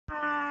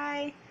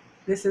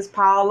This is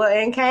Paula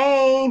and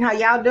Kane. How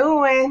y'all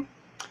doing?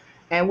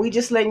 And we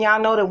just letting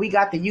y'all know that we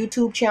got the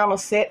YouTube channel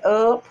set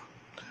up.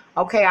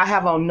 Okay, I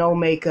have on no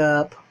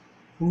makeup.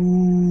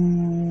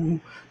 Ooh,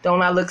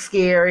 don't I look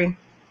scary?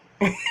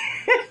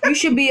 You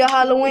should be a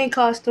Halloween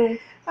costume.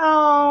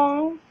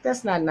 Oh,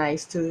 that's not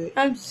nice to it.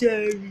 I'm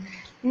sorry.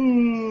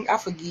 I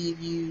forgive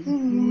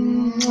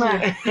you.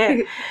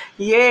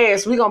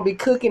 Yes, we're going to be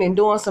cooking and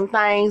doing some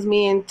things.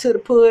 Me and To the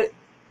Put.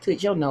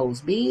 Toot your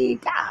nose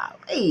big.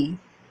 Golly.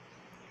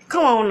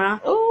 Come on now.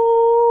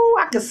 Ooh,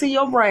 I can see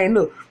your brain.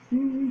 Look.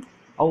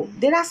 Oh,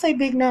 did I say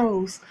big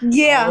nose?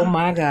 Yeah. Oh,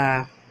 my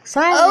God.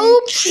 Sorry.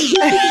 Oops.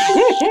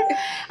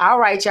 All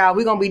right, y'all.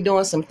 We're going to be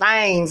doing some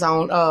things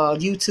on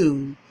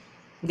YouTube.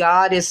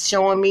 God is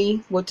showing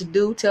me what to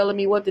do, telling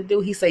me what to do.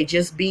 He say,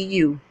 just be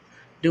you.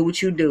 Do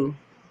what you do.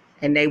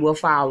 And they will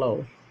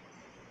follow.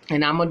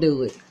 And I'm going to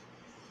do it.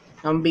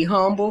 I'm going to be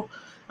humble.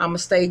 I'm going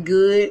to stay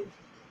good.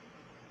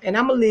 And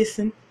I'm going to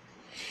listen.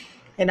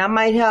 And I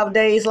might have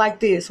days like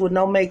this with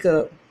no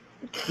makeup.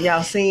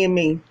 Y'all seeing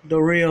me, the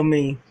real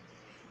me.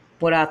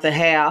 Without the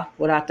hair,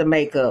 without the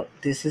makeup.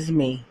 This is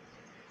me.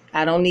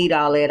 I don't need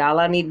all that. All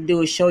I need to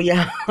do is show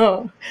y'all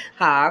how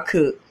I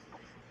cook.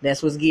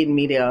 That's what's getting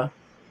me there.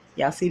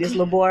 Y'all see this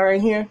little boy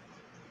right here?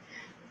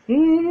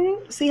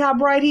 See how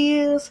bright he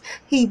is?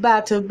 He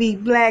about to be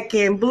black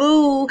and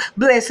blue.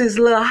 Bless his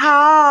little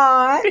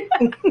heart.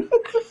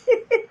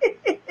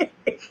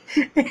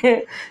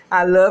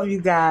 I love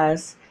you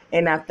guys.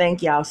 And I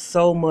thank y'all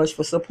so much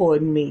for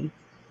supporting me.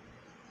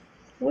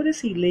 What is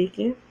he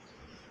licking?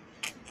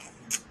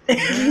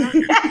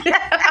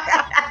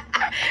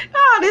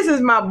 Oh, this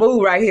is my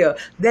boo right here.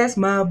 That's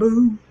my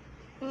boo.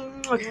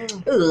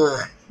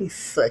 Ugh, he's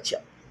such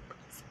a...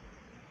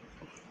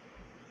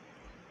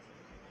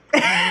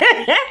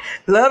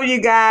 Love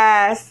you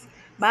guys.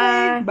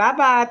 Bye.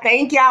 Bye-bye.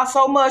 Thank y'all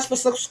so much for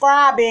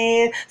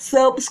subscribing.